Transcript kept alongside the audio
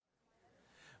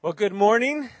Well, good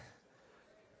morning.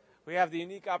 We have the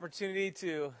unique opportunity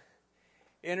to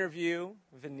interview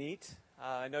Vineet.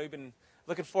 I know you've been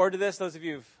looking forward to this. Those of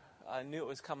you who knew it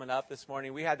was coming up this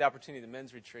morning, we had the opportunity at the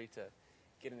men's retreat to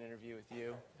get an interview with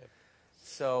you. Yep.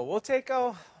 So we'll take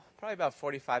probably about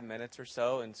 45 minutes or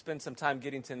so and spend some time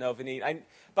getting to know Vineet.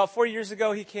 About 4 years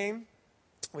ago, he came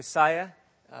with Saya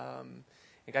and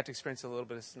got to experience a little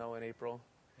bit of snow in April.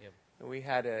 Yep. And we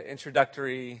had an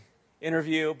introductory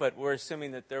interview, but we're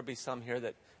assuming that there'll be some here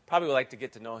that probably would like to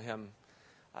get to know him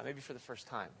maybe for the first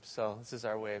time. So this is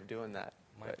our way of doing that.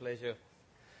 My pleasure.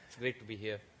 It's great to be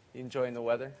here. You enjoying the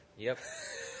weather? Yep.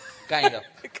 Kind of.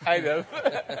 Kind of.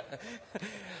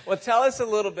 Well, tell us a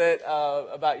little bit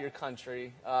about your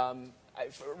country.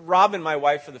 Rob and my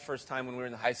wife, for the first time when we were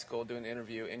in high school doing an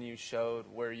interview, and you showed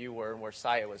where you were and where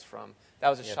Saya was from. That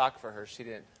was a shock for her. She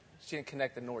didn't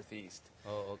connect the Northeast.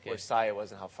 Oh, okay. Where Saya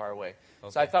was and how far away. Okay.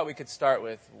 So I thought we could start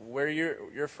with where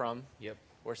you're from. Yep.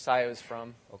 Where Saya is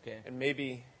from. Okay. And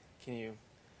maybe, can you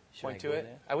point to it?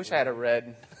 There? I wish I had a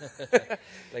red.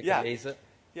 Like Yeah. a laser?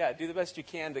 Yeah, do the best you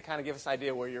can to kind of give us an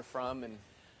idea where you're from. And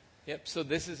Yep. So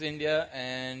this is India,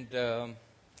 and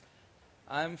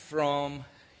I'm from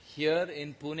here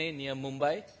in Pune near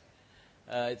Mumbai.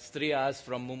 It's 3 hours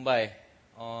from Mumbai.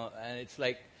 And it's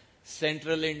like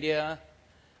central India,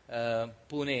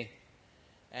 Pune.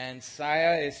 And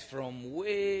Saya is from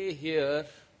way here.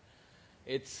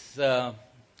 It's a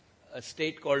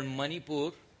state called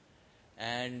Manipur,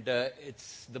 and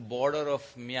it's the border of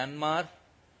Myanmar,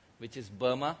 which is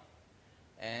Burma.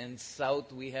 And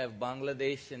south we have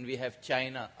Bangladesh, and we have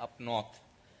China up north.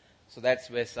 So that's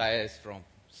where Saya is from.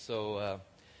 So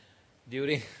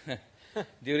during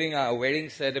during our wedding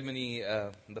ceremony,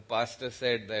 the pastor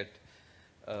said that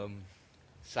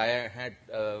Saya had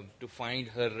to find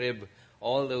her rib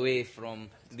all the way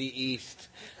from the east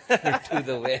to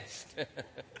the west.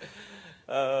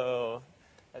 oh,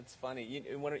 that's funny.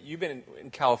 You've been in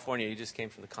California. You just came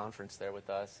from the conference there with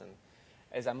us. And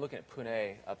as I'm looking at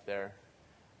Pune up there,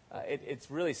 it's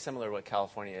really similar to what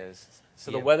California is. So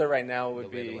Yep. the weather right now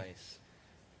would be... Weather-wise.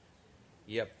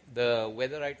 Yep. The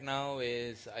weather right now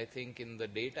is, I think in the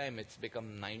daytime it's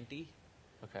become 90.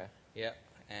 Okay. Yeah.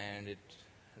 And it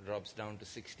drops down to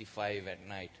 65 at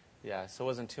night. Yeah, so it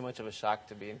wasn't too much of a shock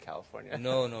to be in California.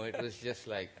 No, it was just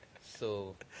like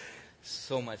so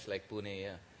much like Pune,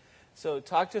 yeah. So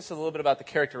talk to us a little bit about the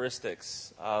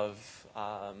characteristics of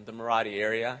the Marathi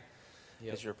area,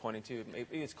 Yep. as you're pointing to.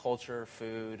 Maybe it's culture,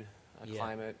 food, Yeah.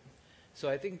 climate. So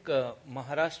I think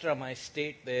Maharashtra, my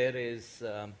state there, is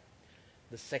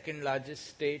the second largest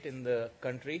state in the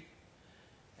country,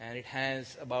 and it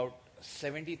has about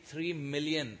 73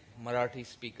 million Marathi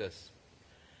speakers.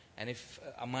 And if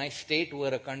my state were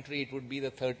a country, it would be the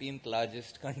 13th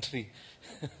largest country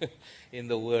in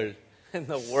the world. In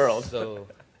the world. So,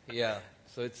 yeah.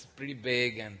 So it's pretty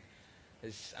big, and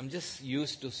I'm just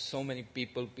used to so many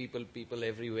people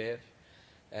everywhere.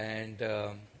 And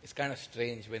it's kind of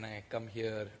strange when I come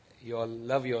here. You all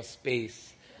love your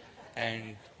space,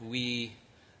 and we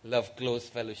love close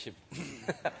fellowship.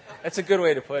 That's a good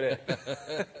way to put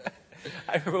it.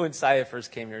 I remember when Saya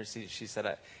first came here, she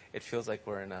said, it feels like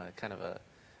we're in a kind of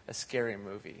a scary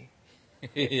movie.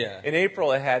 Yeah. In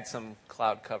April, it had some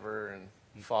cloud cover and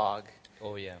fog.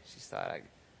 Oh, yeah. She thought,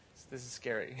 this is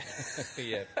scary.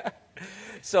 Yeah.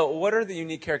 So what are the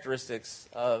unique characteristics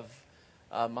of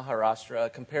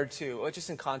Maharashtra compared to, just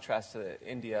in contrast to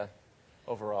India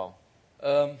overall?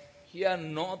 Yeah,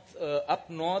 up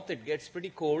north it gets pretty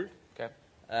cold. Okay.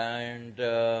 And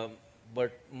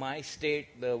but my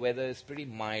state, the weather is pretty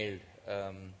mild.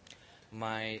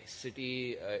 My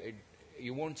city,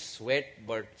 you won't sweat,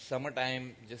 but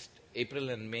summertime, just April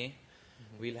and May,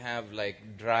 we'll have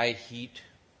like dry heat.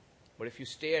 But if you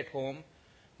stay at home,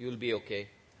 you'll be okay.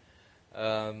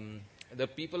 The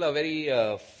people are very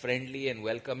friendly and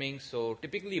welcoming. So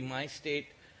typically my state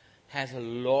has a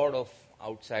lot of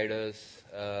outsiders.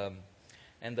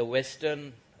 And the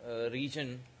western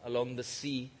region along the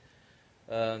sea,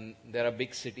 there are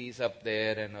big cities up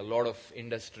there and a lot of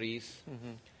industries,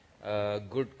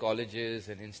 good colleges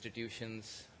and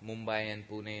institutions. Mumbai and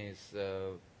Pune is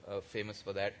famous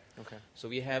for that. Okay. So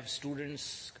we have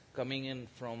students coming in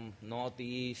from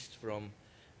northeast, from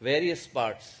various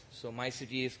parts. So my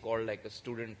city is called like a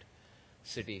student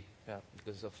city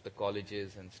because of the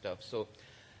colleges and stuff. So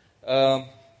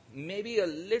maybe a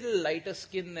little lighter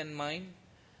skin than mine,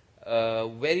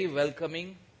 very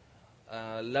welcoming,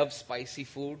 love spicy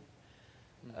food.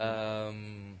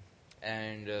 And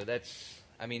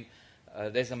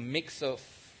there's a mix of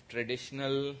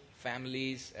traditional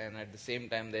families, and at the same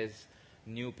time there's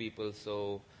new people.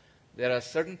 So there are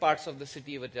certain parts of the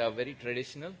city which are very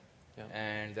traditional, Yeah.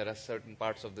 and there are certain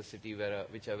parts of the city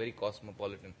which are very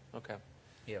cosmopolitan. Okay.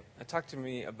 Yeah. Talk to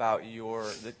me about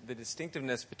the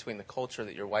distinctiveness between the culture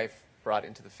that your wife brought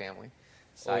into the family,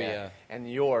 Oh, Saya, yeah.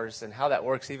 and yours, and how that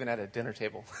works even at a dinner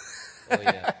table. Oh,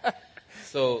 yeah.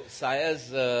 So,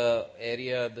 Saya's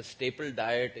area, the staple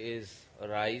diet is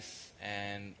rice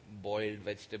and boiled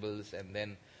vegetables and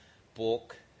then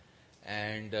pork.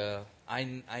 And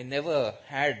I never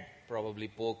had probably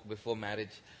pork before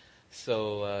marriage.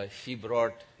 So, she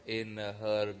brought in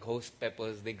her ghost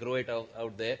peppers. They grow it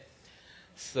out there.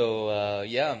 So,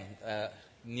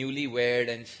 newlywed,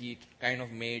 and she kind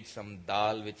of made some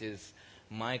dal, which is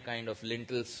my kind of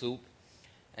lentil soup.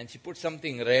 And she put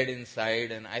something red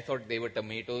inside, and I thought they were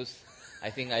tomatoes.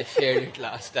 I think I shared it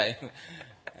last time.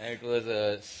 And it was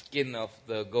a skin of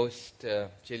the ghost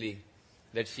chili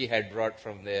that she had brought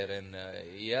from there. And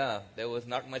there was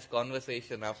not much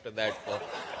conversation after that for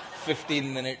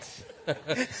 15 minutes. I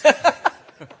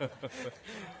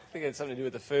think it had something to do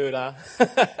with the food, huh?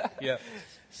 Yeah.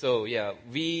 So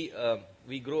we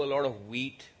grow a lot of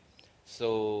wheat.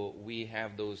 So we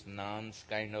have those naans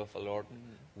kind of a lot,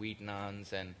 wheat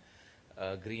naans and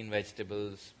green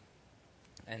vegetables.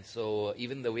 And so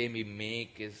even the way we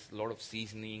make is a lot of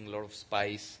seasoning, a lot of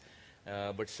spice.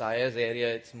 But Saya's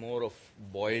area, it's more of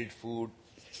boiled food.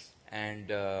 And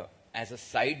as a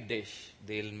side dish,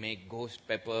 they'll make ghost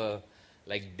pepper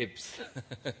like dips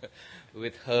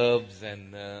with herbs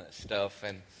and stuff.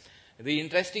 And the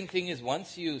interesting thing is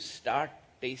once you start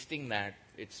tasting that,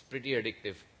 it's pretty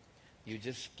addictive. You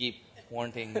just keep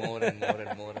wanting more and more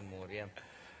and more and more, yeah.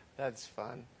 That's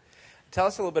fun. Tell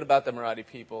us a little bit about the Marathi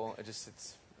people, just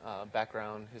its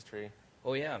background, history.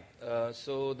 Oh, yeah.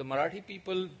 So the Marathi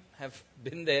people have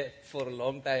been there for a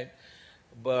long time.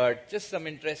 But just some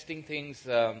interesting things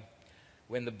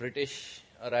when the British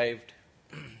arrived.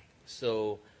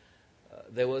 So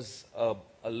there was a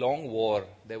long war.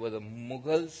 There were the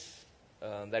Mughals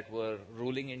that were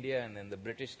ruling India, and then the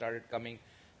British started coming.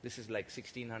 This is like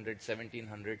 1600s,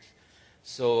 1700s.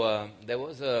 So there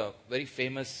was a very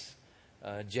famous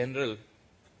general,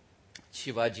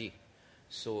 Shivaji.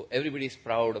 So everybody is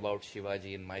proud about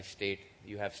Shivaji in my state.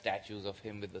 You have statues of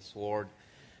him with the sword.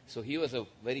 So he was a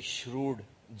very shrewd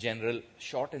general,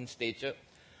 short in stature.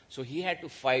 So he had to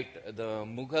fight the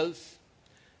Mughals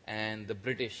and the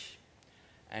British.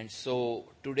 And so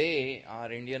today,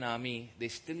 our Indian army, they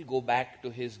still go back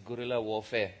to his guerrilla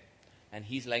warfare. And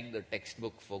he's like the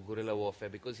textbook for guerrilla warfare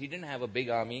because he didn't have a big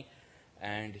army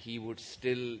and he would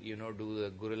still, do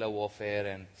the guerrilla warfare.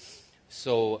 And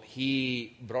so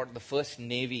he brought the first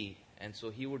navy, and so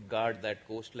he would guard that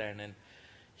coastline. And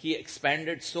he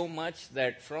expanded so much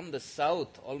that from the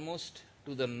south almost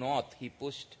to the north, he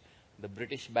pushed the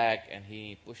British back and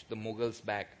he pushed the Mughals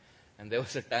back. And there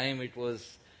was a time it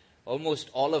was almost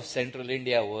all of central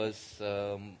India was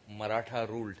Maratha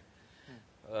ruled.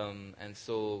 And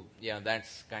so,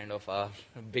 that's kind of a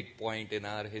big point in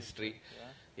our history.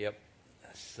 Yeah. Yep.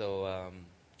 So,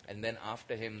 and then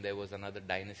after him, there was another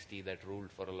dynasty that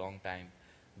ruled for a long time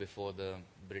before the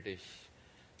British.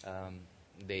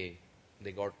 They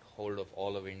got hold of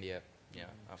all of India. Yeah,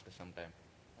 after some time.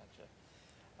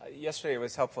 Gotcha. Yesterday, it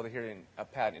was helpful to hear a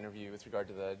Pat interview with regard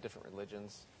to the different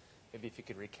religions. Maybe if you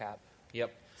could recap.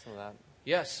 Yep. Some of that.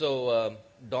 Yeah. So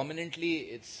dominantly,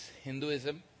 it's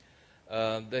Hinduism.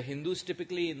 The Hindus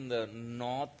typically in the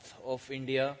north of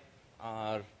India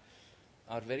are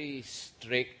very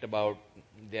strict about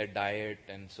their diet,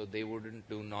 and so they wouldn't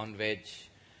do non-veg.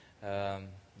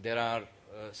 There are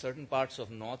certain parts of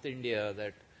North India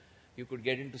that you could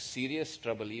get into serious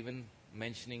trouble even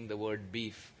mentioning the word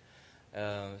beef.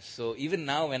 So even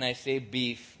now when I say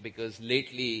beef, because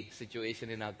lately situation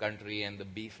in our country and the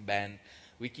beef ban,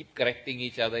 we keep correcting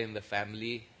each other in the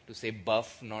family to say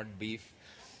buff, not beef.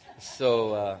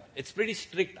 So it's pretty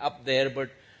strict up there, but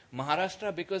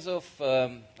Maharashtra, because of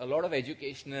a lot of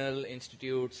educational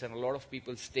institutes and a lot of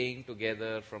people staying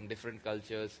together from different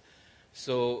cultures,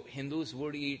 so Hindus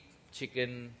would eat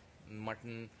chicken,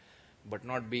 mutton, but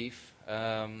not beef,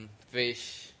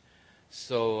 fish.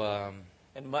 So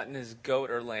and mutton is goat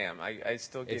or lamb? I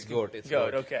still get it's goat. It's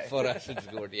goat. Okay. For us, it's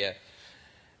goat. Yeah.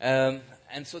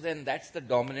 And so then that's the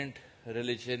dominant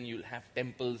religion. You'll have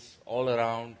temples all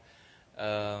around.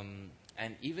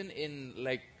 And even in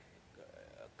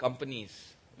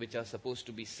companies which are supposed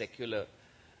to be secular,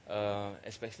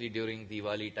 especially during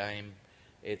Diwali time,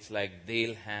 it's like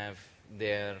they'll have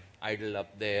their idol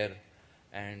up there,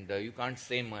 and you can't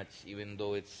say much even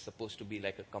though it's supposed to be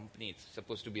like a company. It's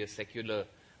supposed to be a secular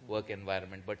work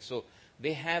environment. But so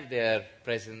they have their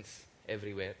presence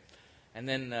everywhere. And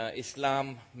then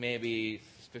Islam maybe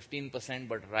 15%,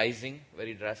 but rising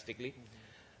very drastically.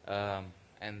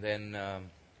 And then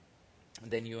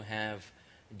you have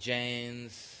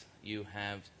Jains, you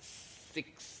have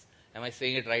Sikhs. Am I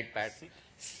saying it right, Pat?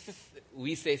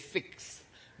 We say Sikhs,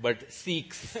 but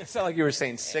Sikhs. It sounded like you were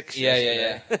saying six.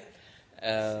 Yeah.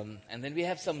 And then we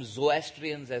have some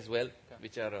Zoroastrians as well,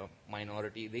 which are a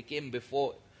minority. They came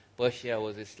before Persia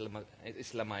was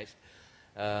Islamized.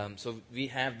 So we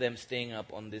have them staying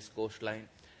up on this coastline.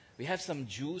 We have some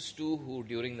Jews too who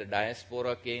during the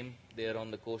diaspora came. They're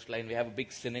on the coastline. We have a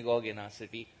big synagogue in our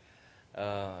city.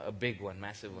 A big one,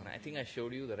 massive one. I think I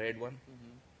showed you the red one.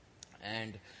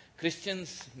 And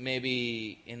Christians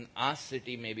maybe in our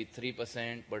city maybe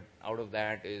 3%, but out of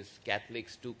that is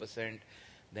Catholics 2%,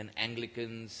 then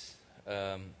Anglicans,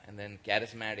 and then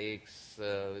Charismatics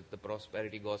with the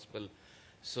prosperity gospel.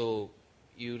 So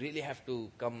you really have to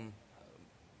come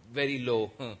very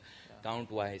low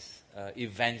count-wise.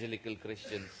 Evangelical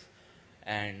Christians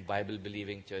and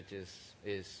Bible-believing churches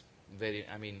is very,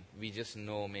 we just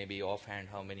know maybe offhand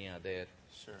how many are there.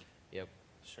 Sure. Yep.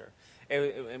 Sure.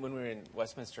 And when we were in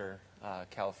Westminster,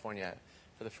 California,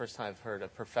 for the first time I've heard a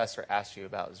professor ask you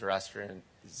about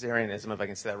Zoroastrianism, if I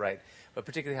can say that right, but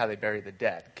particularly how they bury the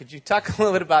dead. Could you talk a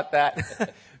little bit about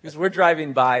that? Because we're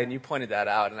driving by and you pointed that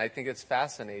out, and I think it's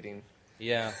fascinating.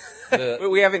 Yeah.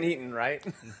 We haven't eaten, right?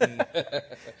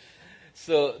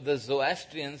 So the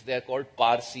Zoroastrians, they are called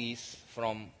Parsis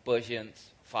from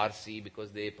Persians, Farsi,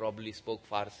 because they probably spoke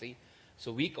Farsi.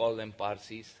 So we call them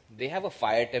Parsis. They have a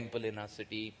fire temple in our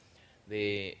city.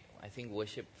 They, I think,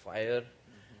 worship fire.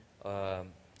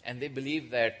 And they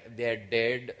believe that they are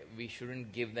dead. We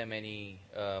shouldn't give them any,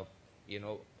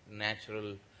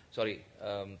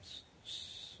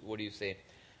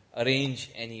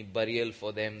 arrange any burial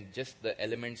for them. Just the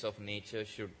elements of nature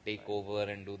should take over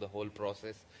and do the whole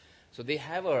process. So they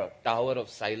have a tower of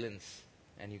silence,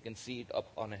 and you can see it up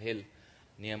on a hill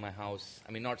near my house.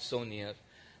 Not so near.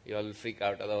 You all will freak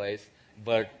out otherwise.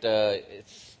 But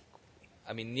it's,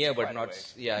 near but not,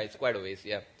 it's quite a ways,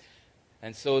 yeah.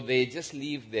 And so they just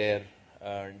leave their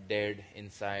dead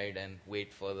inside and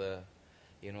wait for the,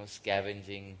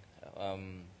 scavenging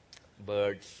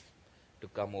birds to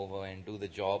come over and do the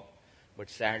job. But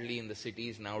sadly in the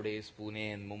cities nowadays,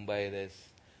 Pune and Mumbai,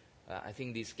 I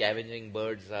think these scavenging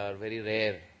birds are very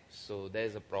rare. So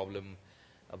there's a problem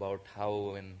about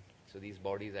how so these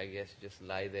bodies, I guess, just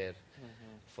lie there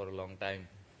for a long time.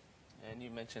 And you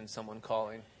mentioned someone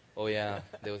calling. Oh yeah,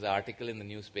 there was an article in the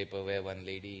newspaper where one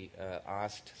lady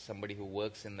asked somebody who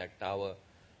works in that tower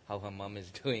how her mom is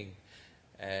doing.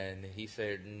 And he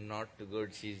said, not too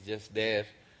good, she's just there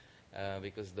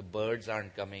because the birds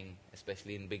aren't coming,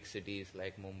 especially in big cities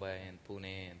like Mumbai and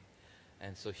Pune.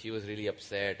 And so she was really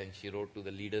upset, and she wrote to the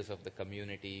leaders of the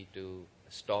community to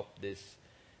stop this.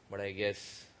 But I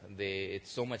guess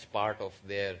it's so much part of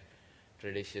their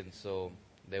tradition, so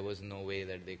there was no way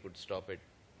that they could stop it.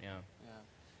 Yeah.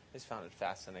 I just found it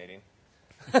fascinating.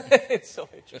 It's so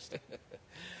interesting.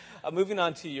 Moving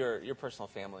on to your personal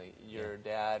family. Your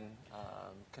dad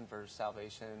converted to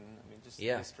salvation.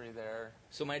 The history there.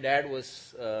 So my dad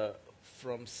was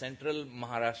from central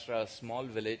Maharashtra, a small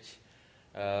village.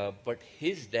 But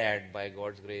his dad, by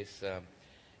God's grace,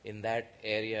 in that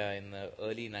area in the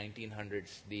early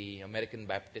 1900s, the American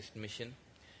Baptist Mission,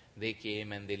 they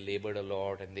came and they labored a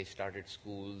lot, and they started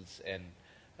schools and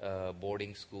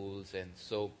boarding schools. And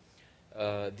so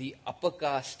the upper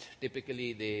caste,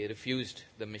 typically they refused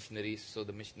the missionaries. So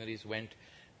the missionaries went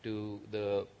to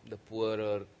the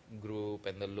poorer group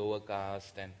and the lower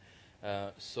caste. And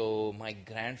so my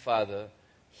grandfather,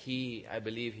 I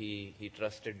believe he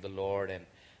trusted the Lord. And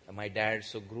my dad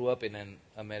grew up in an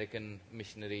American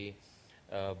missionary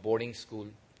boarding school.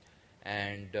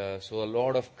 And so a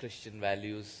lot of Christian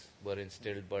values were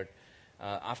instilled. But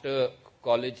after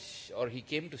college, or he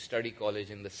came to study college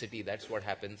in the city, that's what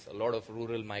happens, a lot of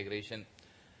rural migration.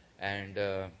 And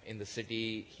in the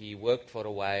city, he worked for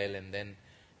a while, and then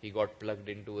he got plugged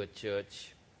into a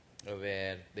church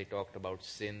where they talked about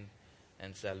sin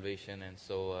and salvation. And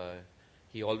so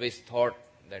he always thought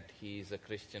that he is a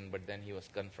Christian, but then he was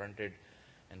confronted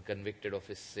and convicted of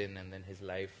his sin, and then his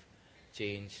life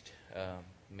changed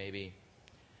maybe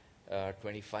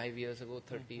 25 years ago,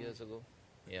 30 years ago.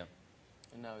 Yeah.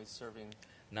 And now he's serving.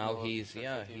 Now he's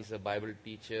a Bible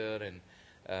teacher,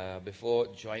 and before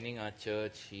joining our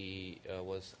church, he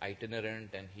was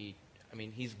itinerant, and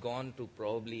he's gone to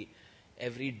probably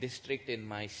every district in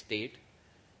my state,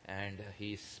 and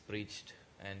he's preached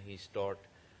and he's taught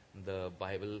the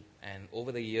Bible. And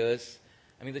over the years,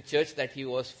 the church that he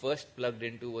was first plugged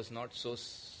into was not so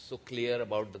clear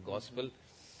about the gospel.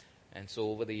 And so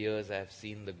over the years, I've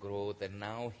seen the growth, and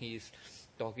now he's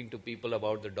talking to people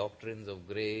about the doctrines of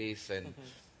grace, and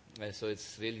so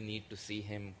it's really neat to see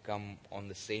him come on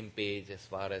the same page as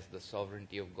far as the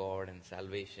sovereignty of God and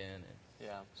salvation, and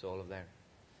Yeah. so all of that.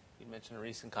 You mentioned a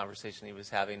recent conversation he was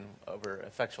having over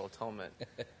effectual atonement.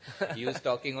 He was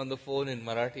talking on the phone in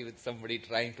Marathi with somebody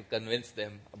trying to convince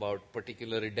them about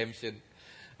particular redemption.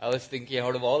 I was thinking,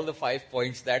 out of all the 5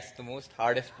 points, that's the most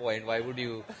hardest point. Why would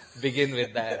you begin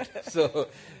with that? So,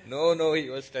 no, he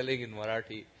was telling in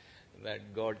Marathi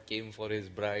that God came for his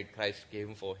bride, Christ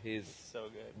came for his So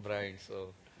good. bride.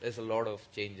 So there's a lot of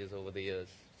changes over the years,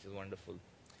 which is wonderful.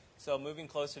 So moving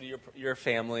closer to your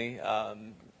family,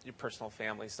 your personal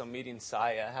family. So meeting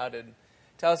Saya,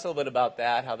 tell us a little bit about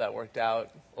that, how that worked out.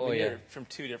 You're from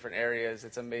two different areas.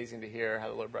 It's amazing to hear how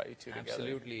the Lord brought you two together.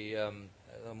 Absolutely.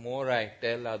 The more I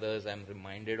tell others, I'm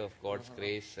reminded of God's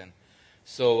grace. And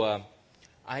so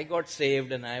I got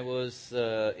saved, and I was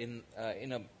in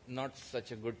a not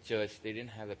such a good church. They didn't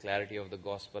have the clarity of the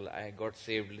gospel. I got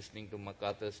saved listening to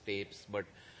MacArthur's tapes, but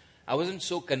I wasn't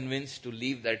so convinced to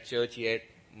leave that church yet.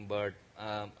 But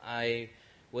I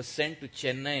was sent to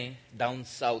Chennai, down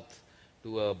south,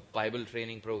 to a Bible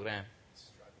training program.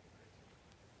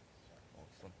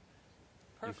 Awesome.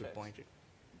 Perfect. You could point it.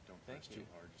 Thank you.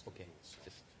 Okay.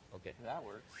 Okay. That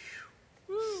works.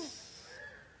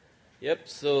 Yep.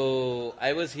 So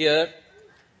I was here,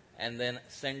 and then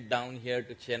sent down here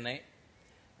to Chennai,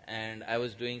 and I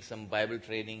was doing some Bible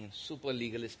training, super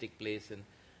legalistic place. And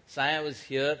Saya was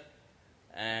here,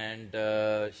 and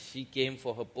she came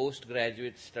for her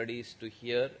postgraduate studies to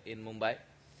here in Mumbai,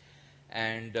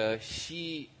 and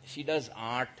she does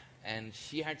art, and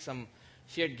she had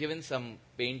given some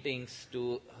paintings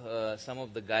to some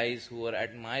of the guys who were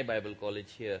at my Bible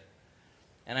college here.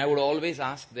 And I would always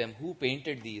ask them, who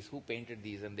painted these?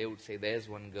 And they would say, there's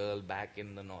one girl back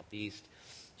in the Northeast.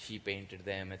 She painted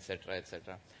them, etc.,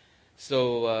 etc.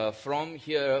 So from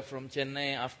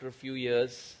Chennai, after a few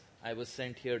years, I was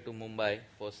sent here to Mumbai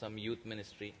for some youth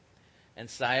ministry. And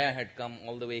Saya had come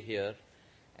all the way here.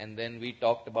 And then we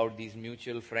talked about these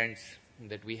mutual friends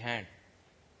that we had.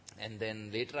 And then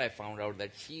later I found out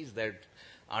that she's that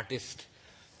artist.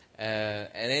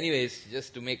 And anyways,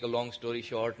 just to make a long story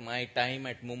short, my time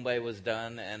at Mumbai was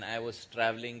done, and I was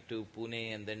traveling to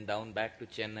Pune and then down back to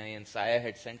Chennai. And Saya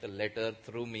had sent a letter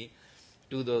through me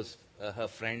to those her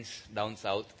friends down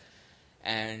south.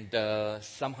 And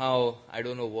somehow, I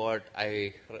don't know what,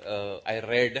 I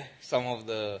read some of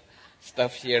the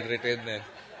stuff she had written, and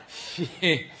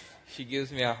she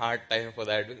gives me a hard time for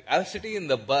that. I was sitting in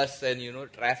the bus, and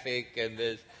traffic, and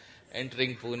there's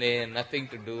entering Pune and nothing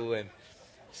to do, and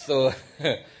so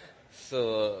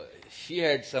she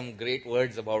had some great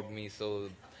words about me. So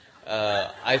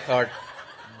I thought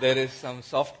there is some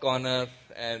soft corner,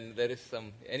 and there is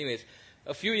some. Anyways,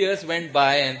 a few years went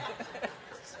by, and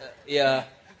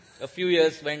a few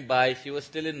years went by. She was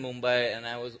still in Mumbai, and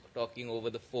I was talking over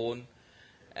the phone.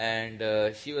 And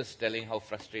she was telling how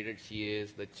frustrated she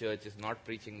is. The church is not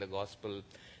preaching the gospel.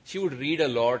 She would read a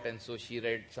lot, and so she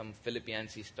read some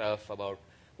Philippians stuff about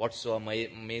what's so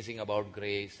amazing about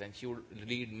grace. And she would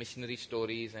read missionary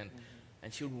stories, and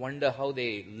she would wonder how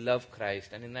they love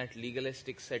Christ. And in that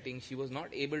legalistic setting, she was not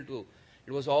able to.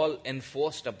 It was all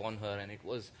enforced upon her, and it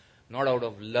was not out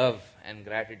of love and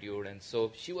gratitude. And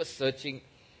so she was searching.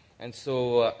 And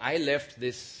so I left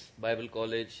this Bible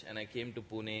college, and I came to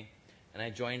Pune. And I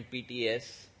joined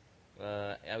PTS.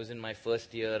 I was in my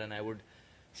first year, and I would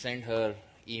send her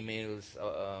emails,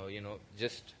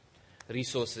 just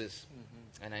resources.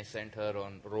 And I sent her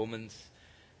on Romans,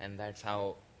 and that's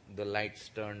how the lights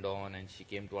turned on, and she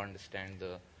came to understand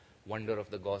the wonder of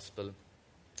the gospel.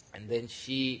 And then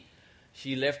she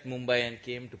left Mumbai and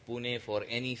came to Pune for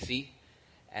NEC,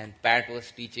 and Pat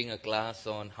was teaching a class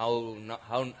on how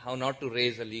not to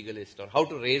raise a legalist, or how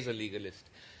to raise a legalist.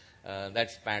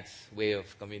 That's Pat's way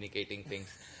of communicating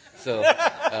things. So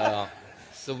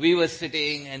we were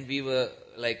sitting, and we were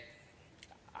like,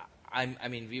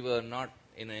 we were not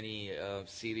in any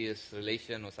serious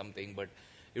relation or something, but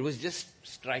it was just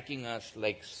striking us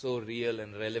like so real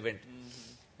and relevant.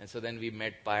 And so then we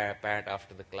met Pat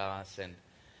after the class, and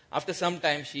after some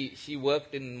time she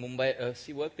worked in Mumbai.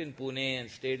 She worked in Pune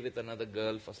and stayed with another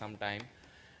girl for some time,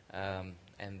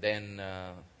 and then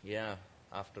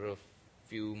after a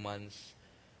few months,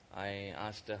 I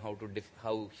asked her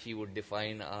how she would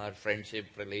define our friendship,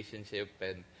 relationship,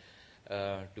 and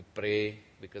to pray,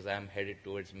 because I'm headed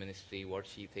towards ministry, what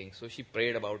she thinks. So she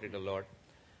prayed about it a lot,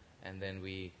 and then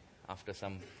we, after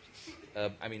some,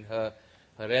 her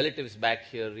relatives back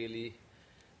here really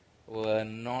were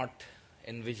not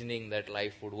envisioning that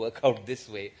life would work out this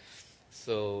way.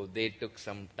 So they took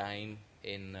some time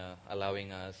in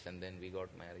allowing us, and then we got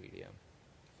married. Yeah.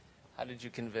 How did you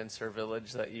convince her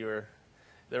village that you were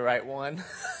the right one?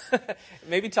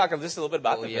 Maybe talk just a little bit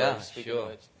about the village. Speaking of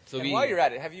which. So and while you're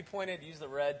at it, have you use the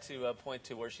red to point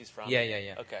to where she's from?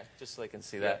 Yeah. Okay, just so they can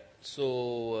see that.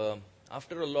 So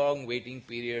after a long waiting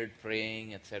period,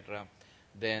 praying, etc.,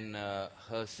 then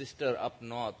her sister up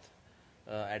north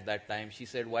at that time, she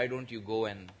said, "Why don't you go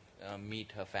and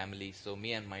meet her family?" So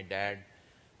me and my dad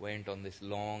went on this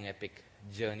long, epic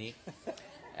journey,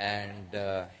 and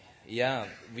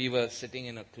we were sitting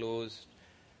in a closed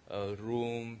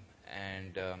room,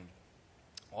 and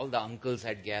all the uncles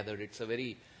had gathered. It's a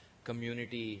very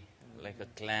community, like a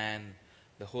clan.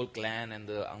 The whole clan and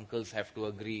the uncles have to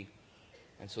agree.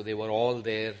 And so they were all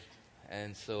there.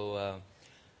 And so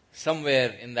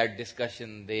somewhere in that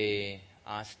discussion, they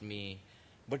asked me,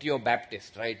 "But you're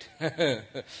Baptist, right?"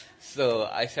 So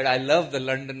I said, "I love the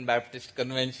London Baptist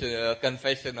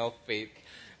Confession of Faith."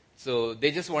 So they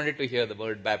just wanted to hear the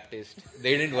word Baptist.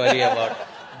 They didn't worry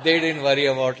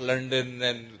about London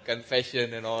and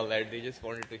confession and all that. They just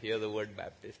wanted to hear the word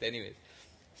Baptist. Anyways,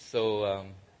 so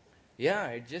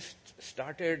it just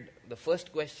started. The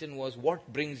first question was,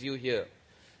 "What brings you here?"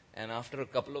 And after a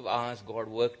couple of hours, God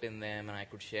worked in them, and I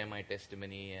could share my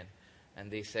testimony. And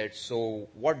they said, "So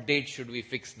what date should we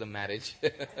fix the marriage?"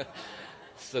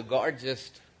 So God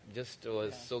just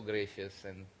was so gracious,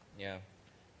 and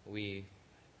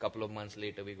couple of months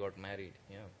later we got married.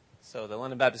 Yeah. So the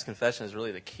London Baptist Confession is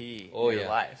really the key in your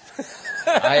life.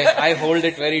 I hold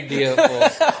it very dear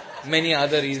for many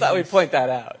other reasons. Thought we'd point that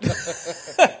out.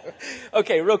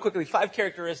 Okay, real quickly, 5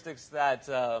 characteristics that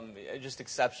are just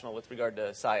exceptional with regard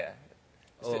to Saya.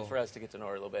 For us to get to know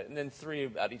her a little bit. And then 3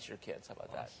 about each of your kids. How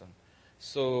about that?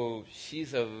 So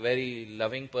she's a very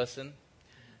loving person.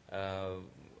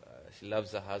 She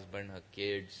loves her husband, her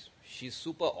kids. She's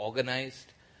super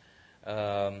organized.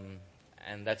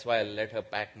 And that's why I let her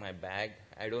pack my bag.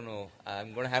 I don't know.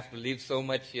 I'm going to have to leave so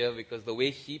much here because the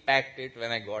way she packed it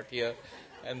when I got here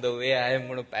and the way I am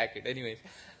going to pack it. Anyways,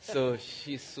 so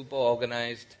she's super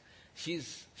organized.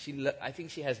 I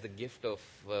think she has the gift of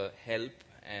help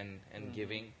and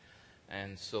giving.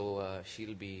 And so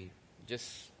she'll be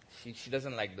she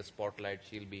doesn't like the spotlight.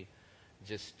 She'll be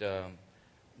just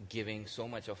giving so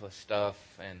much of her stuff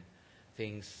and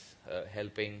things,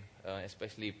 helping,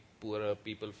 especially poorer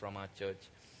people from our church.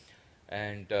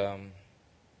 And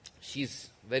she's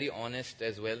very honest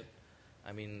as well.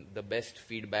 I mean, the best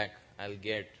feedback I'll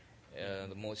get,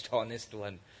 the most honest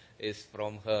one, is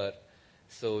from her.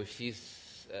 So she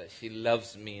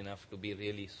loves me enough to be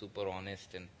really super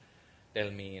honest and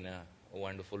tell me in a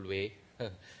wonderful way.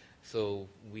 So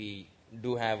we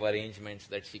do have arrangements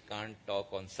that she can't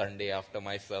talk on Sunday after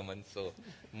my sermon. So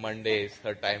Monday is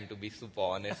her time to be super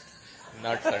honest,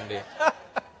 not Sunday.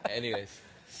 Anyways,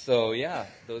 so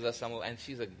those are and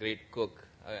she's a great cook,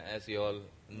 as you all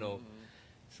know.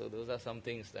 So those are some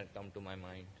things that come to my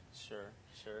mind. Sure.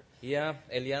 Yeah,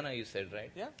 Eliana, you said,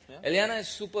 right? Yeah. Eliana is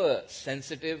super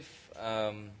sensitive.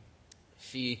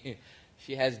 She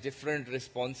has different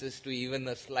responses to even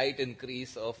a slight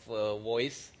increase of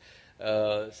voice.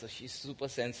 So she's super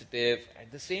sensitive.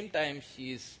 At the same time,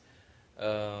 she's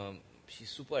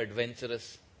super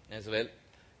adventurous as well.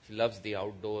 She loves the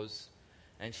outdoors.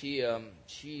 And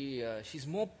she's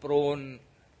more prone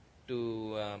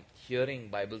to hearing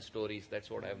Bible stories. That's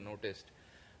what I've noticed.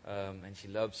 And she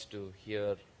loves to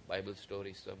hear Bible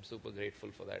stories. So I'm super grateful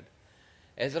for that.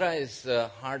 Ezra is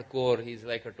hardcore. He's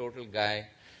like a total guy.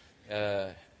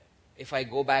 If I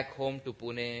go back home to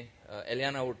Pune,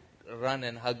 Eliana would run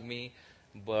and hug me.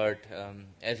 But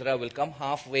Ezra will come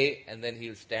halfway and then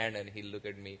he'll stand and he'll look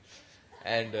at me.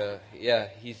 And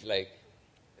he's like,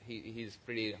 he's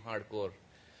pretty hardcore.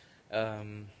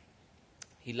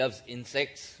 He loves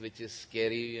insects, which is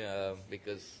scary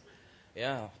because,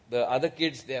 the other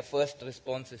kids, their first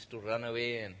response is to run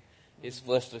away, and his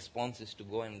first response is to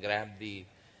go and grab the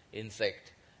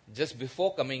insect. Just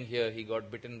before coming here, he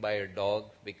got bitten by a dog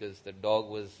because the dog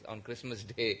was on Christmas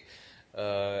Day,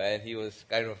 and he was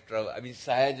kind of trouble. I mean,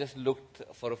 Saya just looked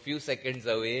for a few seconds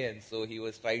away, and so he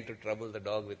was trying to trouble the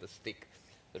dog with a stick.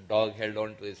 The dog held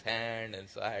on to his hand, and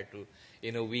so I had to,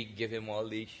 in a week, give him all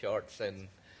these shots. And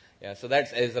so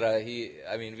that's Ezra.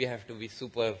 We have to be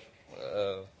super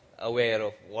aware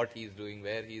of what he's doing,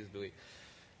 where he's doing.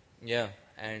 Yeah,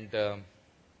 and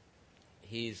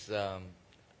he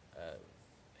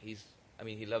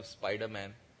loves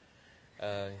Spider-Man.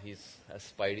 He's a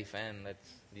Spidey fan.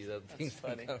 These are the things.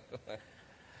 Funny.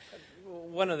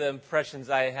 One of the impressions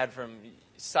I had from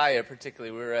Saya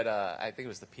particularly, we were at I think it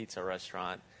was the pizza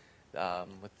restaurant,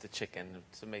 with the chicken.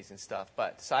 It's amazing stuff.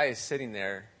 But Sai is sitting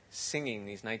there singing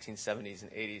these 1970s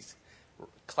and 80s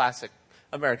classic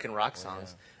American rock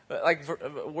songs, but like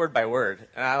word by word.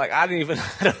 And I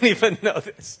don't even know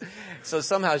this. So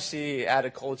somehow she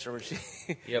added culture where she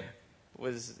Yep.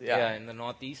 was In the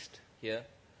northeast here.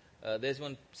 There's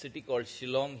one city called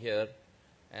Shillong here,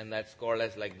 and that's called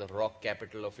as like the rock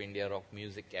capital of India, rock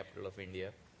music capital of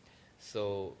India.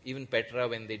 So even Petra,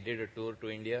 when they did a tour to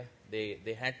India,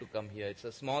 they had to come here. It's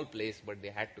a small place, but they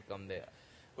had to come there.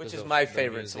 Which is my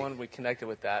favorite. It's the one we connected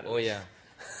with that. Oh, yeah.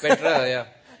 Petra, yeah.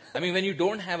 I mean, when you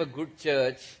don't have a good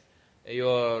church,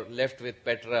 you're left with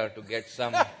Petra to get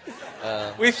some...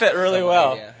 we fit really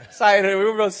well. Sai, we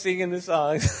were both singing the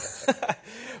songs.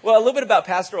 Well, a little bit about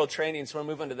pastoral training, so we'll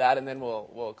move on to that, and then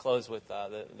we'll close with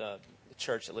the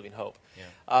church at Living Hope.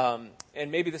 Yeah.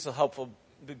 And maybe this will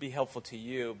be helpful to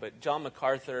you, but John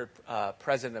MacArthur,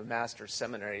 president of Master's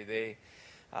Seminary, they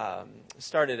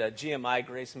started a GMI,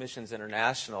 Grace Missions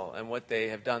International, and what they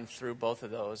have done through both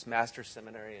of those, Master's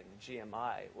Seminary and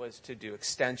GMI, was to do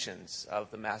extensions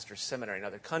of the Master's Seminary in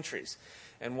other countries.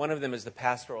 And one of them is the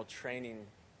Pastoral Training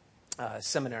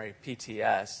Seminary,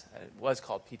 PTS. It was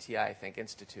called PTI, I think,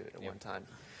 Institute at one time.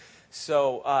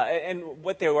 So, and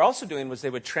what they were also doing was they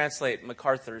would translate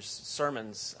MacArthur's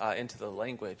sermons into the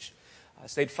language.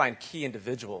 So they'd find key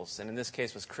individuals, and in this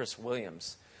case was Chris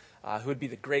Williams, who would be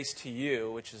the Grace to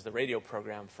You, which is the radio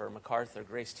program for MacArthur,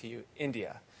 Grace to You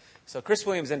India. So Chris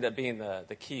Williams ended up being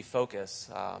the key focus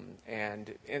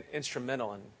and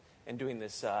instrumental in doing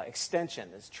this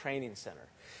extension, this training center.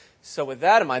 So with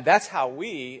that in mind, that's how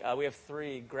we have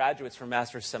 3 graduates from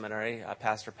Master's Seminary,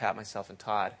 Pastor Pat, myself, and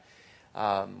Todd.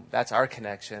 That's our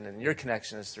connection, and your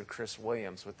connection is through Chris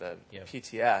Williams with the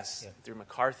PTS, through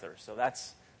MacArthur. So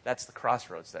that's the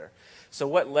crossroads there. So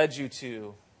what led you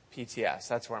to PTS?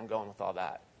 That's where I'm going with all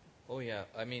that. Oh, yeah.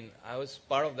 I mean, I was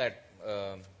part of that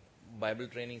Bible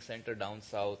training center down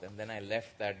south, and then I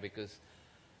left that because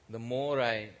the more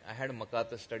I had a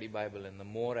MacArthur study Bible, and the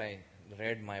more I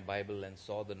read my Bible and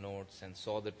saw the notes and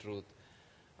saw the truth,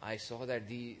 I saw that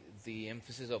the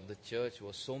emphasis of the church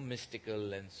was so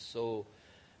mystical and so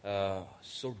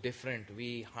different.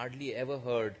 We hardly ever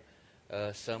heard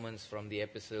sermons from the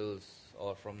epistles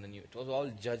or from the New. It was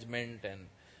all judgment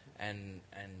and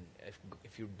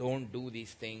if you don't do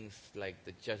these things, like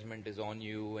the judgment is on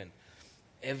you. And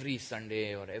every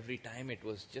Sunday or every time it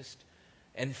was just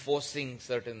enforcing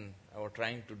certain or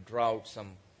trying to draw out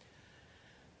some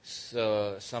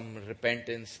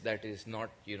repentance that is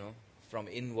not, from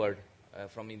inward,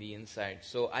 from the inside.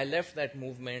 So I left that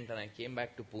movement and I came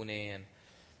back to Pune,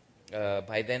 and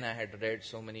by then I had read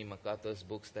so many MacArthur's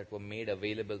books that were made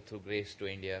available through Grace to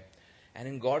India. And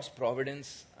in God's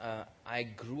providence, I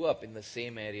grew up in the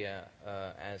same area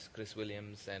as Chris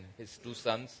Williams and his 2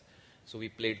 sons. So we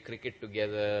played cricket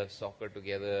together, soccer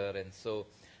together, and so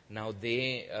now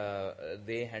they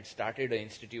had started an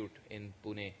institute in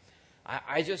Pune.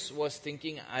 I just was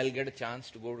thinking I'll get a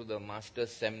chance to go to the Master's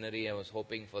Seminary. I was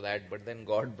hoping for that, but then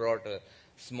God brought a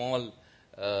small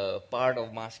part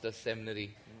of Master's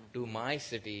Seminary to my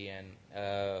city, and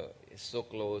it's so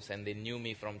close, and they knew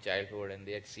me from childhood, and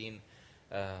they had seen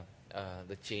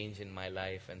the change in my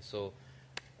life, and so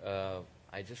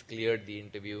I just cleared the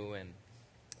interview, and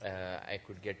I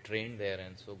could get trained there,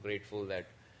 and so grateful that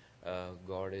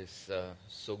God is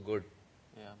so good.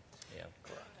 Yeah.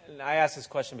 And I asked this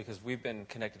question because we've been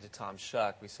connected to Tom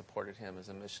Shuck. We supported him as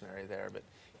a missionary there, but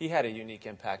he had a unique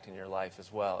impact in your life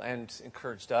as well, and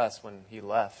encouraged us when he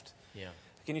left. Yeah.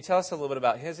 Can you tell us a little bit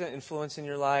about his influence in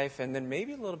your life, and then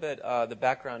maybe a little bit the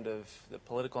background of the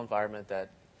political environment that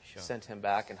sent him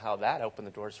back, and how that opened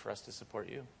the doors for us to support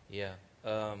you? Yeah.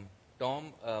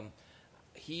 Tom,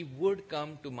 he would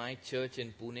come to my church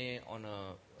in Pune on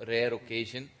a rare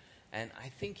occasion, and I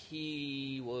think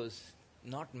he was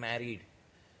not married.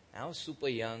 I was super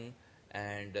young,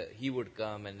 and he would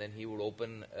come, and then he would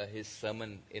open his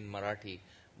sermon in Marathi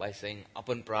by saying,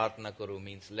 "Apan prarthana karu,"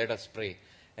 means let us pray.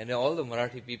 And all the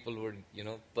Marathi people would,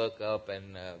 perk up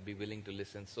and be willing to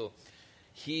listen. So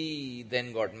he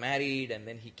then got married, and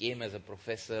then he came as a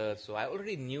professor. So I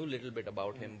already knew a little bit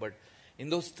about him, but in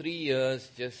those 3 years,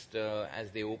 just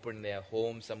as they opened their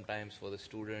home sometimes for the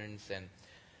students, and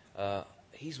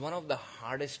he's one of the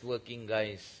hardest working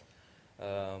guys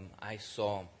I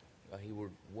saw. He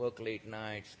would work late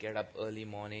nights, get up early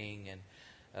morning,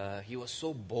 and he was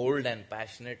so bold and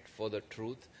passionate for the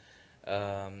truth.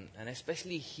 And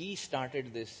especially he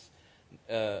started this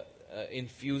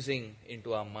infusing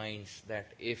into our minds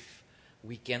that if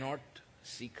we cannot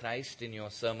see Christ in your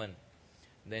sermon,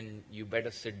 then you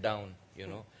better sit down,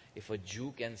 If a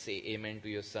Jew can say amen to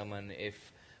your sermon,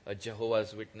 if a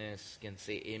Jehovah's Witness can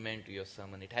say amen to your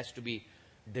sermon. It has to be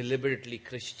deliberately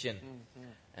Christian.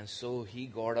 And so he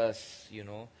got us,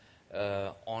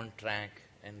 on track.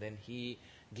 And then he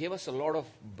gave us a lot of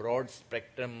broad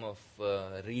spectrum of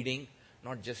reading,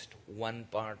 not just one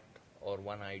part or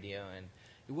one idea. And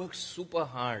he worked super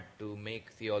hard to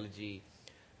make theology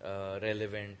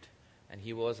relevant. And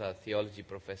he was our theology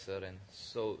professor. And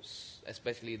so,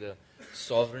 especially the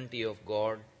sovereignty of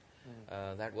God,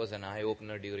 that was an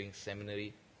eye-opener during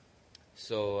seminary.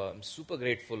 So I'm super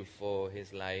grateful for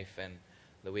his life and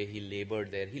the way he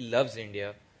labored there. He loves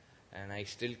India, and I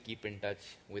still keep in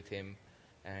touch with him.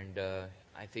 And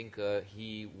I think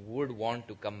he would want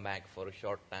to come back for a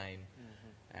short time.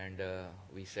 And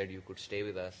we said, you could stay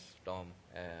with us, Tom.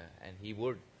 And he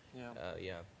would.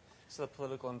 Yeah. So the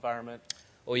political environment.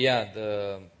 Oh yeah,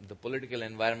 the political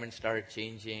environment started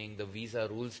changing. The visa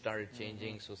rules started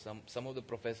changing. So some of the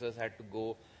professors had to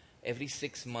go every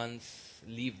 6 months,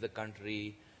 leave the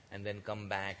country, and then come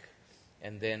back.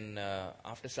 And then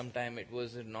after some time, it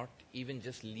was not even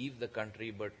just leave the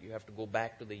country, but you have to go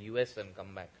back to the US and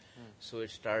come back. So it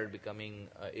started becoming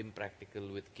impractical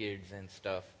with kids and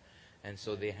stuff. And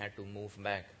so they had to move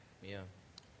back. Yeah.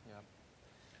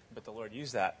 But the Lord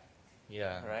used that.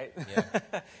 Yeah. Right?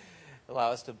 Yeah.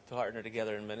 Allow us to partner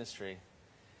together in ministry.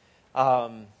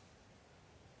 Let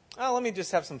me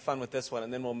just have some fun with this one,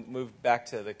 and then we'll move back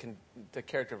to the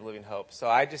character of Living Hope. So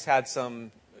I just had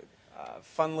some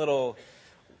fun little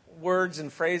words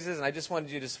and phrases, and I just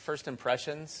wanted you to just first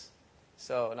impressions.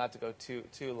 So not to go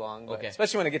too long, but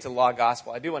especially when I get to law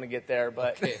gospel. I do want to get there,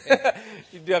 but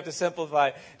you do have to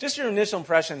simplify. Just your initial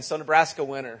impressions. So Nebraska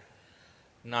winner.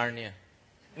 Narnia.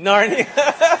 Hey,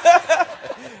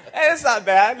 that's not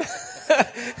bad.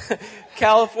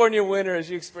 California winter as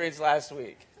you experienced last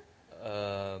week.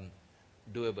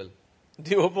 Doable.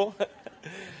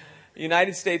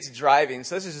 United States driving.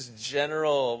 So this is just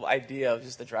general idea of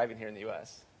just the driving here in the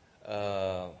U.S.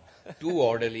 Too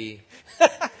orderly.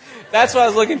 That's what I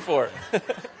was looking for.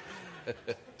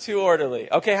 Too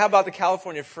orderly. Okay, how about the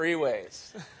California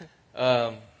freeways?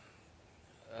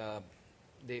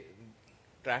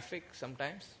 Traffic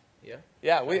sometimes. Yeah.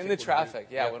 Yeah, in the traffic.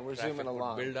 When we're zooming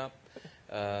along. Build up.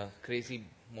 Crazy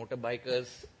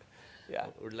motorbikers. Yeah.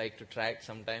 Would like to try it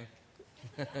sometime.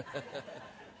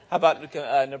 How about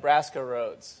Nebraska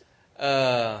roads?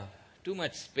 Too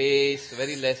much space,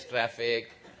 very less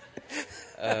traffic.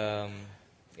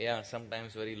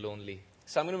 Sometimes very lonely.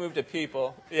 So I'm going to move to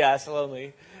people. Yeah, it's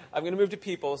lonely. I'm going to move to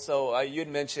people. So you had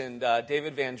mentioned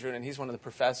David Van Drunen. He's one of the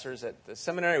professors at the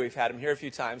seminary. We've had him here a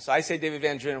few times. So I say David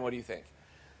Van Drunen. What do you think?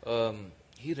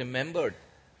 He remembered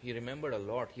a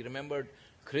lot. He remembered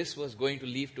Chris was going to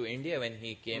leave to India when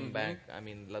he came back. I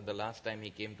mean, the last time he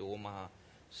came to Omaha.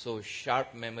 So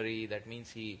sharp memory. That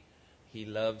means he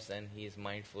loves and he is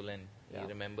mindful and he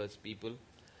remembers people.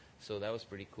 So that was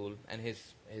pretty cool. And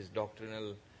his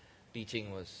doctrinal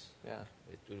teaching was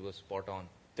it was spot on.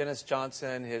 Dennis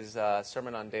Johnson, his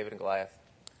sermon on David and Goliath.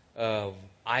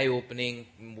 Eye-opening,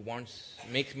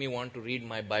 makes me want to read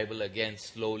my Bible again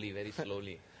slowly, very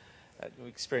slowly. We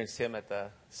experienced him at the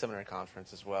seminary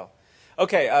conference as well.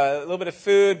 Okay, a little bit of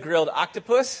food, grilled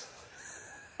octopus,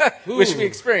 which we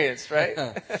experienced, right?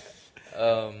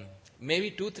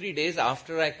 Maybe 2-3 days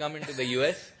after I come into the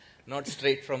U.S., not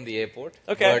straight from the airport.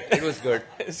 Okay. But it was good.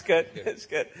 It's good.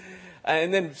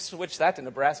 And then switch that to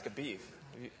Nebraska beef.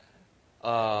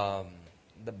 The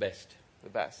best. The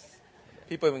best.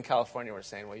 People even in California were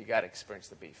saying, well, you got to experience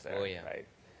the beef there. Oh, yeah. Right?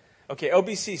 Okay,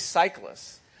 OBC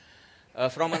cyclists.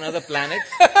 From another planet.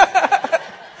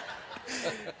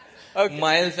 Okay.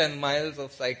 Miles and miles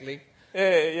of cycling.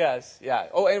 Yes, yeah.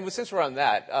 Oh, and since we're on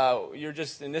that, your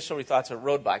just initial thoughts are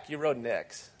road bike. You rode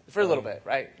Nix for a little bit,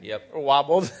 right? Yep. Or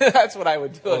wobbled. That's what I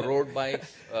would do. Oh, road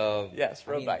bikes. Yes,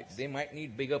 road bikes. They might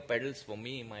need bigger pedals for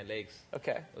me, my legs.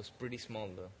 Okay. It was pretty small,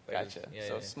 though. Pedals. Gotcha.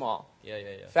 So small. Yeah.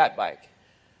 Fat bike.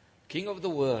 King of the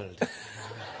world.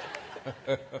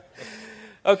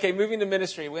 Okay, moving to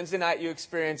ministry. Wednesday night you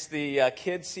experienced the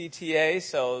Kids CTA.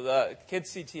 So the Kids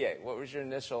CTA, what was your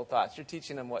initial thoughts? You're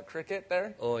teaching them what, cricket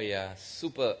there? Oh, yeah.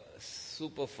 Super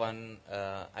fun.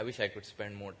 I wish I could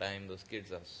spend more time. Those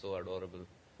kids are so adorable.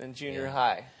 Then junior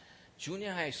high.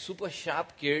 Junior high, super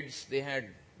sharp kids. They had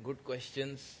good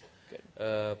questions.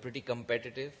 Good. Pretty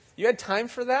competitive. You had time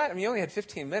for that? I mean, you only had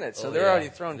 15 minutes, so they're already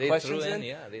throwing questions in?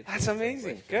 Yeah, that's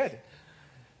amazing. Good.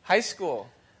 High school.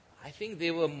 I think they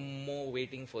were more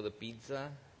waiting for the pizza.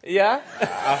 Yeah?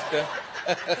 After.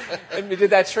 And we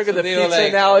did that trigger the pizza like,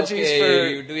 analogies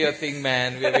okay, you do your thing,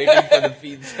 man. We're waiting for the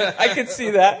pizza. I could see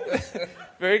that.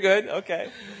 Very good. Okay.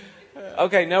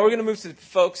 Okay, now we're going to move to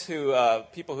folks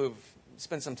people who've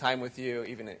spend some time with you,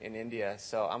 even in India.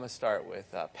 So I'm going to start with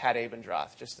Pat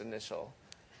Abendroth, just initial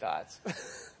thoughts.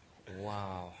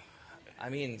 Wow. I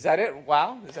mean, Is that it?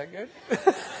 Wow? Is that good?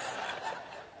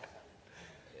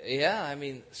 yeah, I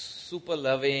mean, super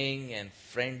loving and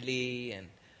friendly and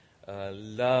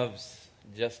loves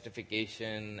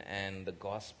justification and the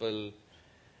gospel.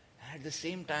 At the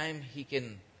same time, he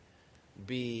can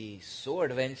be so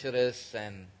adventurous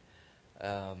and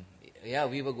yeah,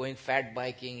 we were going fat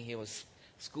biking. He was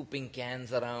scooping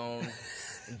cans around,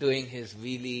 doing his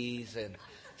wheelies, and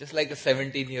just like a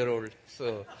 17-year-old.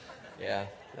 So, yeah.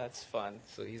 That's fun.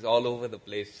 So he's all over the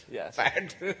place. Yes.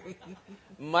 Fat.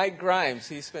 Mike Grimes,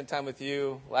 he spent time with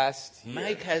you last year.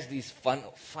 Mike has these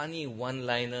funny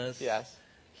one-liners. Yes.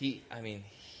 He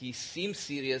seems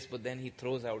serious, but then he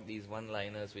throws out these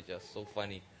one-liners which are so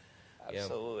funny.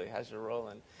 Absolutely, has you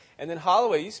rolling. And then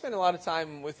Holloway, you spend a lot of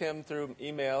time with him through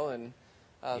email and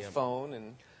phone,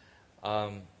 and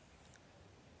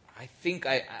I think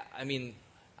I mean,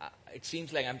 it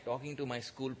seems like I'm talking to my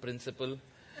school principal.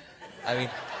 I mean,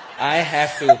 I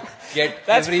have to get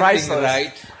everything priceless.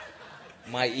 right.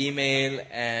 My email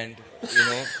and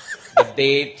the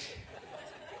date,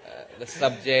 the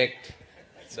subject,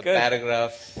 the good.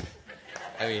 paragraphs.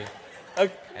 I mean.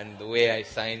 Okay. And the way I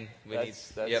sign when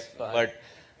That's fun. But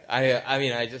I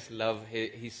mean, I just love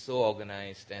he's so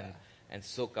organized and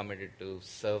so committed to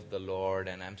serve the Lord,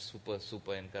 and I'm super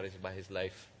encouraged by his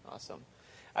life. Awesome.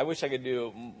 I wish I could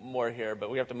do more here, but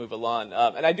we have to move along.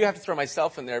 And I do have to throw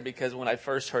myself in there because when I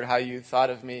first heard how you thought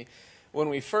of me, when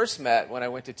we first met, when I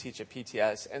went to teach at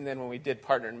PTS, and then when we did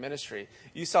partner in ministry,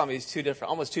 you saw me as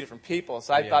almost two different people.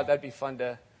 So I thought that'd be fun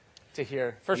to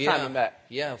hear. First time we met.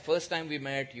 Yeah, first time we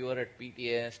met, you were at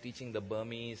PTS teaching the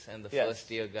Burmese and the first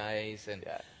year guys. And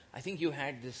I think you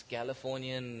had this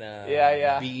Californian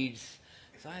beads.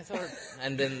 So I thought,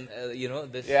 and then,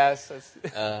 this. Yes.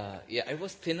 It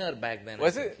was thinner back then.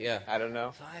 Was it? Yeah. I don't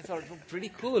know. So I thought, pretty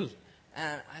cool.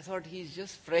 And I thought he's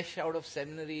just fresh out of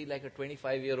seminary like a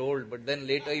 25-year-old. But then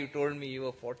later you told me you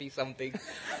were 40-something.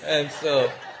 And so,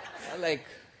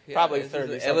 probably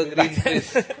 30. Evergreen.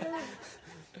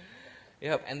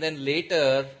 Yeah, and then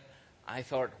later, I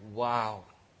thought, wow,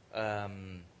 I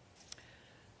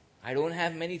don't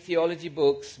have many theology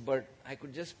books, but I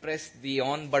could just press the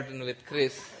on button with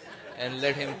Chris and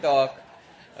let him talk.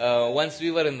 Once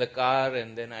we were in the car,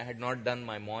 and then I had not done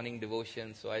my morning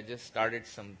devotion, so I just started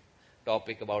some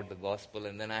topic about the gospel,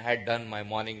 and then I had done my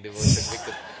morning devotion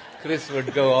because Chris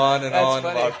would go on and on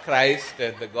about Christ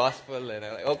and the gospel, and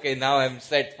I'm like, okay, now I'm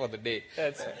set for the day.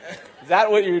 Is that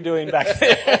what you were doing back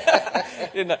there?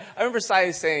 I remember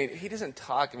Sai saying, he doesn't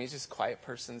talk. I mean, he's just a quiet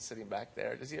person sitting back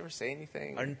there. Does he ever say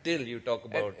anything? Until you talk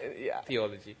about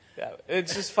theology. Yeah,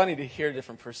 it's just funny to hear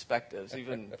different perspectives,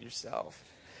 even yourself.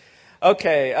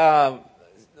 Okay,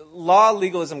 law,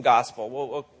 legalism,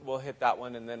 gospel. We'll hit that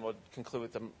one, and then we'll conclude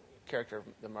with the character of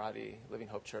the Marathi Living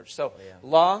Hope Church. So,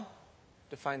 law,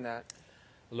 define that.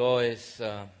 Law is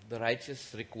the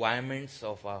righteous requirements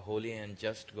of our holy and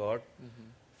just God.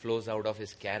 Flows out of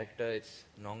his character. It's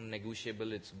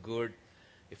non-negotiable. It's good.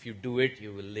 If you do it,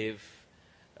 you will live.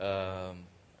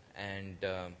 And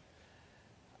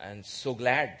so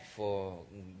glad for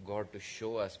God to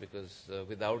show us, because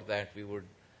without that we would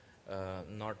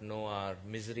not know our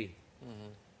misery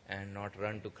and not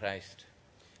run to Christ.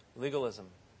 Legalism.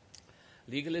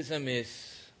 Legalism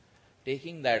is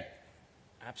taking that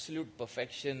absolute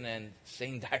perfection and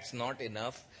saying that's not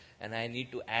enough, and I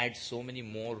need to add so many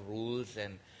more rules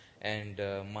and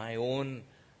my own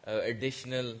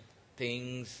additional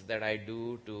things that I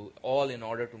do to all in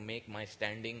order to make my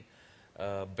standing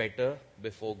better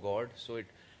before God. So it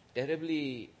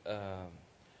terribly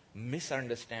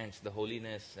misunderstands the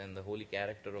holiness and the holy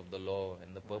character of the law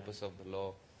and the purpose of the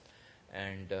law,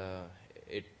 and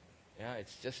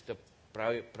it's just a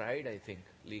pride, I think,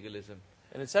 legalism.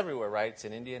 And it's everywhere, right? It's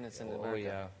in India and it's in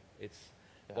America.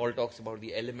 Paul talks about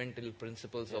the elemental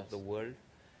principles of the world,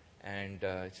 and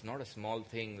it's not a small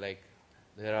thing. Like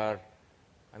there are,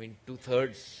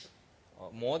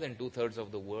 more than 2/3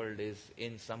 of the world is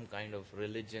in some kind of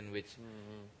religion which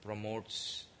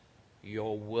promotes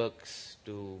your works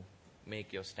to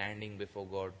make your standing before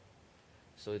God.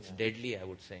 So it's deadly, I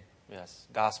would say. Yes,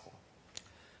 gospel.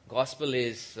 Gospel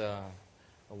is a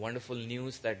wonderful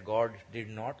news that God did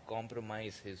not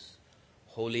compromise his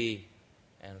holy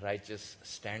and righteous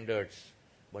standards,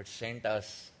 but sent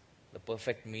us the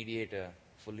perfect mediator,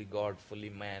 fully God, fully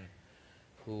man,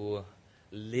 who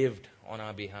lived on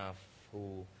our behalf,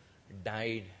 who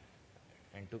died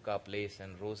and took our place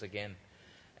and rose again,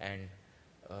 and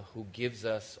who gives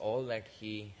us all that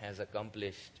he has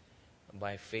accomplished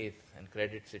by faith and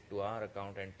credits it to our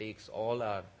account and takes all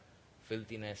our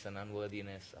filthiness and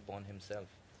unworthiness upon himself.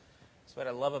 So what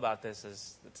I love about this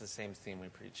is it's the same theme we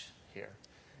preach here.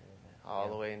 All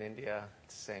the way in India,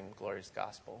 it's the same glorious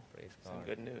gospel. Praise Some God.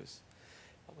 good news.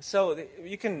 So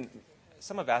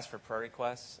some have asked for prayer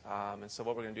requests, and so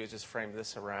what we're going to do is just frame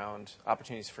this around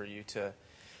opportunities for you to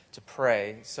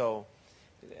pray. So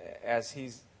as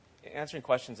he's answering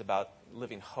questions about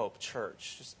Living Hope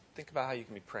Church, just think about how you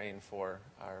can be praying for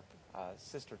our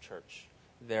sister church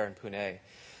there in Pune.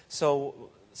 So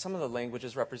some of the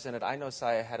languages represented, I know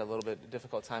Saya had a little bit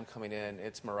difficult time coming in.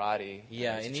 It's Marathi.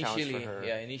 Yeah, it's a challenge for her.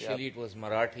 initially it was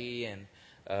Marathi, and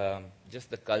just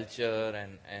the culture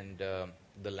and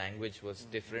the language was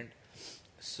different.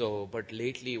 So, but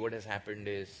lately what has happened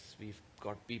is we've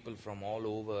got people from all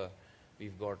over.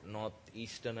 We've got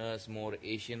northeasterners, more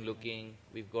Asian looking.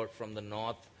 We've got from the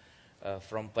north,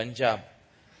 from Punjab,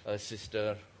 a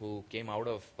sister who came out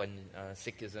of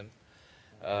Sikhism.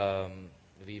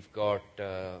 We've got,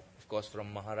 of course,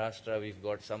 from Maharashtra, we've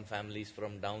got some families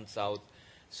from down south.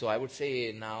 So I would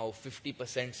say now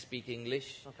 50% speak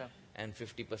English and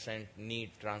 50%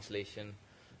 need translation.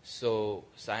 So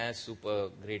Saya's super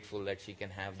grateful that she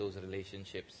can have those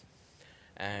relationships.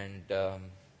 And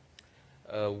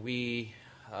we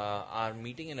are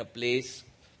meeting in a place,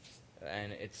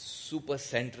 and it's super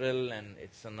central, and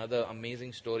it's another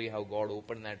amazing story how God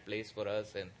opened that place for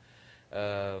us. And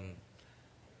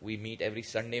we meet every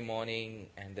Sunday morning,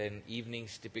 and then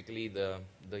evenings typically the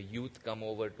youth come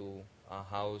over to our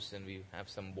house, and we have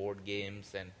some board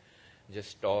games and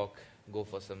just talk, go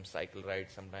for some cycle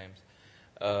rides sometimes.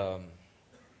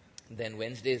 Then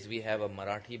Wednesdays we have a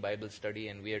Marathi Bible study,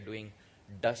 and we are doing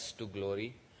Dust to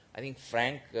Glory. I think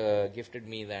Frank gifted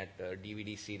me that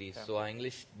DVD series. So our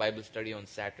English Bible study on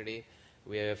Saturday,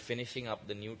 we are finishing up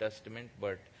the New Testament,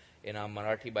 but in our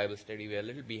Marathi Bible study we are a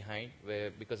little behind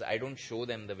because I don't show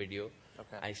them the video.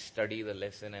 I study the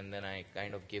lesson and then I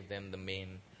kind of give them the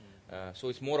main. So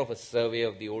it's more of a survey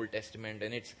of the Old Testament,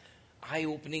 and it's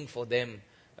eye-opening for them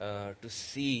to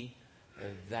see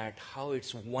that how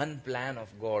it's one plan of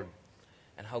God,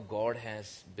 and how God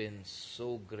has been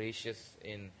so gracious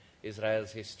in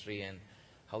Israel's history, and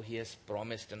how he has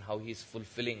promised and how he's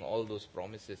fulfilling all those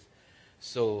promises.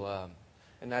 So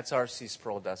and that's R.C.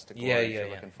 Sproul, Dust to Glory, if you're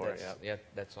looking for it. Yeah,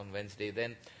 that's on Wednesday.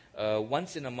 Then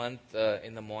once in a month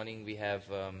in the morning we have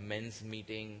a men's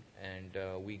meeting,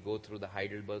 and we go through the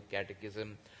Heidelberg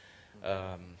Catechism,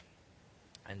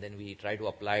 and then we try to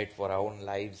apply it for our own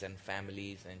lives and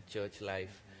families and church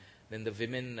life. Then the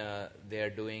women, they are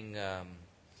doing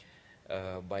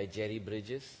by Jerry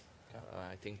Bridges,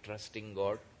 I think Trusting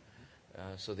God.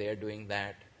 So they are doing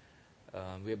that.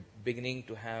 We're going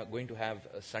to have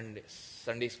a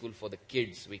Sunday school for the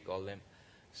kids, we call them.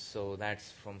 So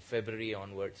that's from February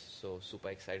onwards. So super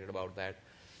excited about that.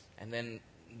 And then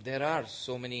there are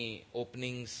so many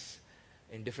openings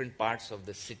in different parts of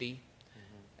the city.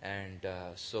 And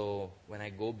so when I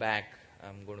go back,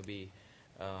 I'm going to be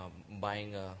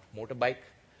buying a motorbike,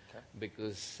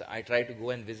 because I try to go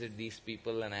and visit these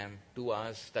people, and I'm 2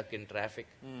 hours stuck in traffic.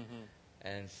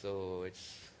 And so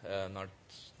it's not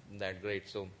that great.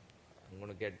 So I'm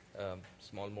going to get a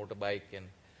small motorbike, and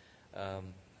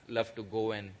love to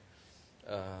go and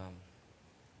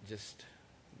just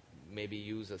maybe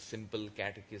use a simple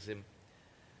catechism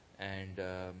and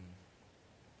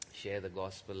share the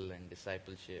gospel and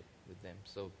discipleship with them.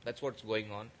 So that's what's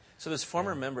going on. So there's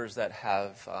former members that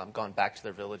have gone back to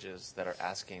their villages that are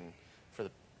asking for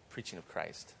the preaching of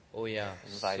Christ. Oh yeah,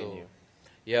 inviting you.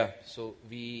 Yeah, so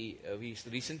we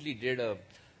recently did a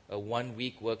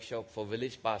 1-week workshop for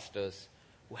village pastors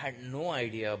who had no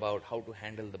idea about how to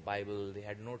handle the Bible. They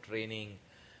had no training,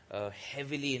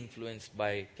 heavily influenced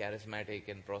by charismatic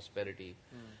and prosperity.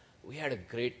 We had a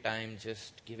great time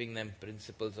just giving them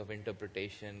principles of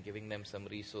interpretation, giving them some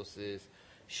resources,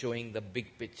 showing the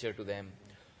big picture to them.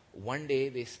 One day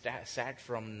they sat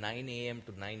from 9 a.m.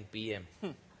 to 9 p.m.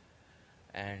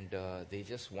 And they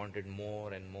just wanted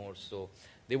more and more. So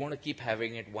they want to keep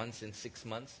having it once in 6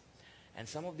 months. And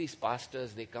some of these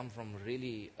pastors, they come from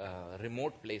really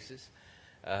remote places.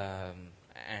 I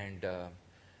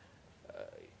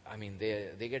mean,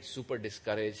 they get super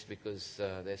discouraged because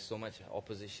there's so much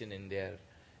opposition in their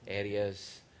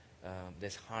areas.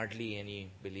 There's hardly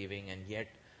any believing, and yet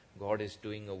God is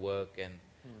doing a work, and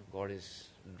God is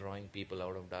drawing people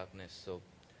out of darkness. So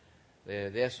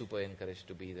they are super encouraged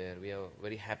to be there. We are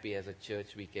very happy as a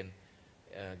church we can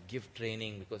give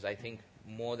training, because I think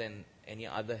more than any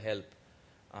other help,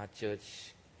 our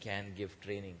church can give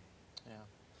training. Yeah.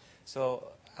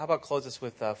 So how about close us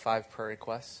with 5 prayer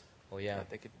requests? Oh, yeah. that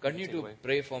they could Continue take to away?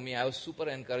 pray for me. I was super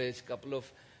encouraged. Couple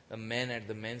of men at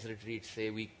the men's retreat say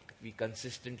we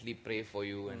consistently pray for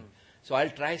you. And so I'll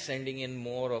try sending in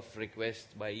more of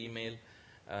requests by email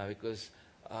because,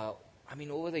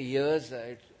 over the years,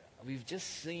 we've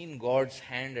just seen God's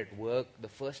hand at work. The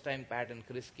first time Pat and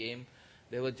Chris came,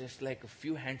 there were just like a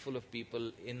few handful of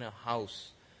people in a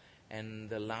house. And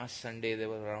the last Sunday, there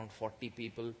were around 40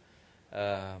 people.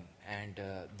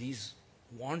 These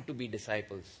want to be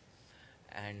disciples.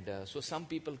 And so some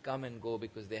people come and go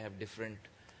because they have different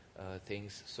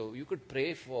things. So you could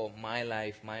pray for my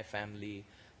life, my family,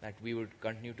 that we would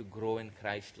continue to grow in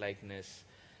Christ-likeness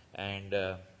and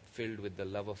filled with the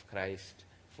love of Christ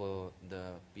for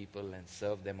the people and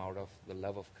serve them out of the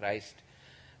love of Christ.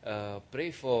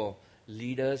 Pray for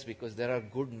leaders because there are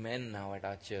good men now at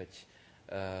our church.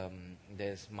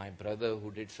 There's my brother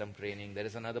who did some training. There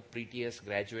is another prettiest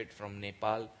graduate from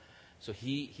Nepal. So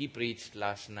he preached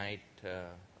last night.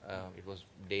 It was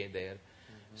day there.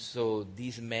 So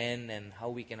these men and how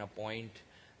we can appoint,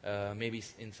 maybe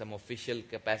in some official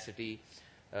capacity,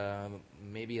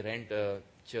 maybe rent a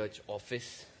church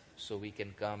office so we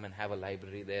can come and have a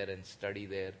library there and study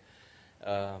there.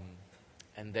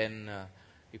 And then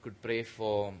you could pray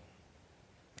for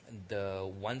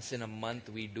once in a month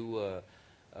we do a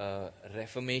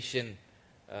Reformation.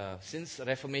 Since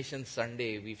Reformation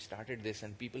Sunday, we've started this,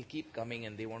 and people keep coming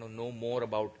and they want to know more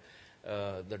about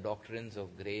the doctrines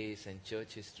of grace and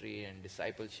church history and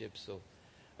discipleship. So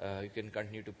you can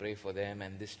continue to pray for them.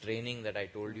 And this training that I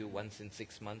told you once in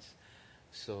 6 months,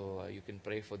 so you can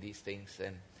pray for these things.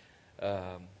 And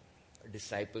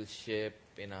discipleship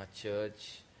in our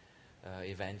church,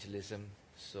 evangelism,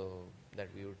 so that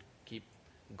we would keep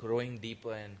growing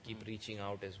deeper and keep reaching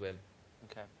out as well.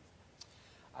 Okay.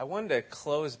 I wanted to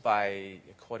close by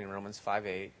quoting Romans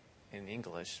 5:8 in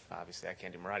English. Obviously, I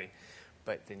can't do Marathi,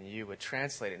 but then you would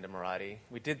translate it into Marathi.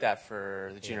 We did that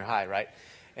for the junior high, right?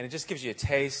 And it just gives you a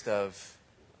taste of,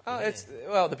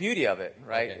 the beauty of it,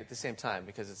 right? Okay. At the same time,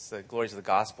 because it's the glories of the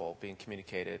gospel being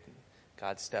communicated.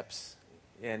 God steps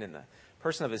in the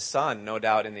person of his Son, no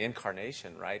doubt, in the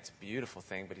incarnation, right? It's a beautiful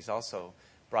thing, but he's also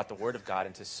brought the Word of God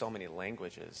into so many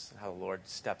languages, how the Lord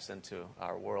steps into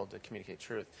our world to communicate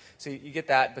truth. So you get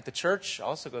that, but the church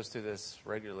also goes through this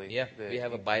regularly. Yeah, we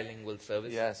have a bilingual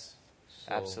service. Yes,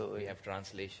 so absolutely. We have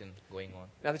translation going on.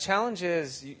 Now the challenge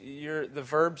is the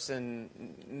verbs and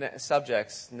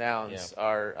subjects, nouns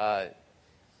are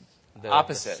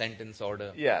opposite. The sentence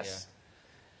order. Yes.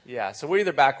 Yeah, so we're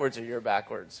either backwards or you're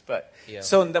backwards. But Yeah.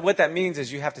 so what that means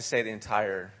is you have to say the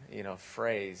entire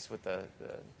phrase with the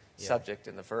subject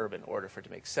and the verb in order for it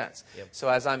to make sense. Yep. So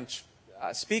as I'm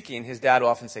speaking, his dad will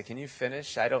often say, "Can you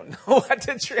finish? I don't know what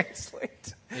to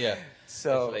translate." Yeah.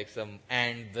 So it's like some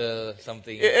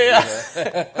something. Yeah.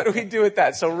 What do we do with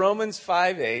that? So Romans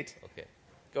 5:8. Okay.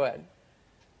 Go ahead.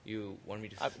 You want me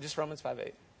to Just Romans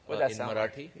 5:8. What does that in sound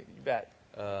Marathi? like? You bet.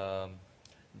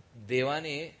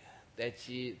 देवाने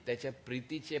त्याच्या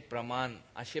प्रीतीचे प्रमाण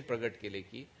असे प्रगट केले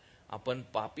की आपण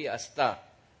पापी असता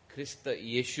ख्रिस्त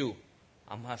येशू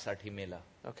आम्हासाठी मेला.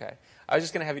 Okay. I was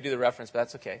just going to have you do the reference, but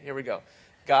that's okay. Here we go.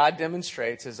 God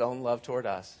demonstrates his own love toward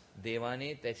us.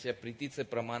 देवाने त्याच्या प्रीतीचे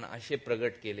प्रमाण असे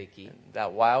प्रगट केले की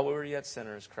That while we were yet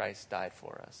sinners, Christ died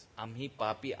for us. आम्ही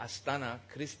पापी असताना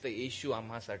ख्रिस्त येशू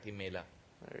आम्हासाठी मेला.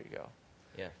 There you go.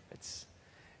 Yeah. It's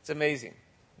amazing.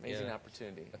 Amazing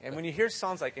opportunity. And when you hear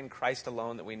songs like In Christ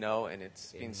Alone that we know and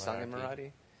it's being sung in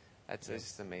Marathi, that's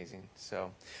just amazing.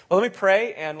 So, well, let me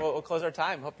pray and we'll close our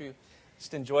time. Hope you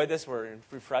just enjoyed this. We're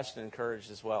refreshed and encouraged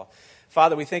as well.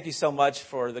 Father, we thank you so much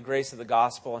for the grace of the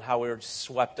gospel and how we were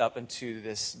swept up into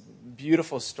this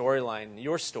beautiful storyline,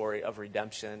 your story of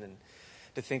redemption, and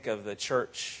to think of the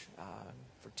church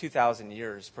for 2,000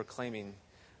 years proclaiming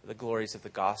the glories of the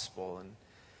gospel. And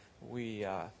we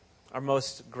are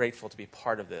most grateful to be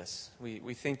part of this.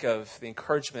 We think of the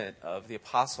encouragement of the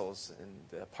apostles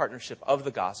and the partnership of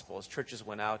the gospel as churches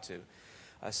went out to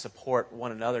support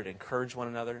one another, to encourage one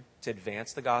another, to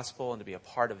advance the gospel, and to be a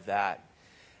part of that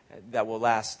will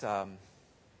last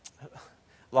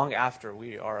long after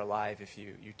we are alive if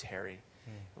you tarry.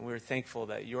 And we're thankful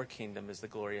that your kingdom is the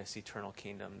glorious eternal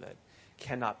kingdom that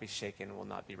cannot be shaken and will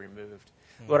not be removed.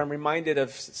 Lord, I'm reminded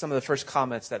of some of the first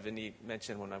comments that Vineet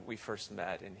mentioned when we first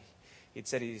met, and he'd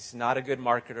said he's not a good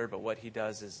marketer, but what he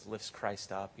does is lifts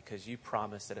Christ up, because you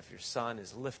promise that if your Son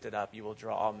is lifted up, you will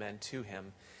draw all men to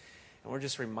him. And we're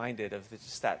just reminded of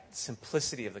just that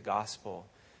simplicity of the gospel,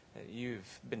 that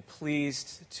you've been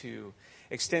pleased to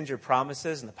extend your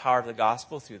promises and the power of the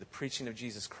gospel through the preaching of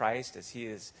Jesus Christ as he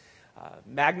is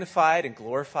magnified and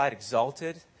glorified,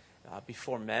 exalted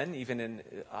before men, even in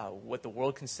what the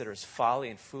world considers folly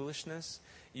and foolishness.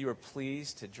 You are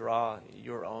pleased to draw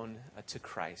your own to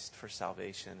Christ for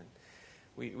salvation.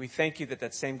 And we thank you that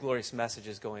that same glorious message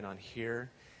is going on here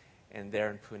and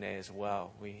there in Pune as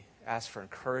well. We ask for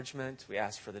encouragement. We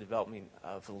ask for the development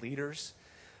of leaders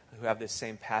who have this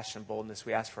same passion and boldness.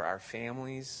 We ask for our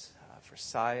families, for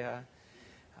Saya.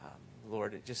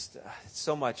 Lord, it just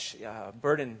so much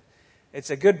burden. It's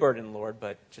a good burden, Lord,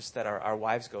 but just that our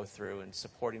wives go through and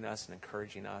supporting us and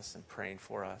encouraging us and praying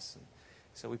for us. And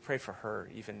so we pray for her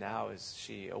even now as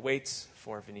she awaits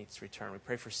for Vineet's return. We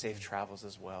pray for safe travels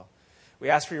as well. We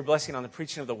ask for your blessing on the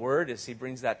preaching of the word as he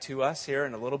brings that to us here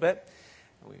in a little bit.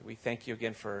 We thank you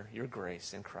again for your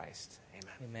grace in Christ.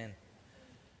 Amen. Amen.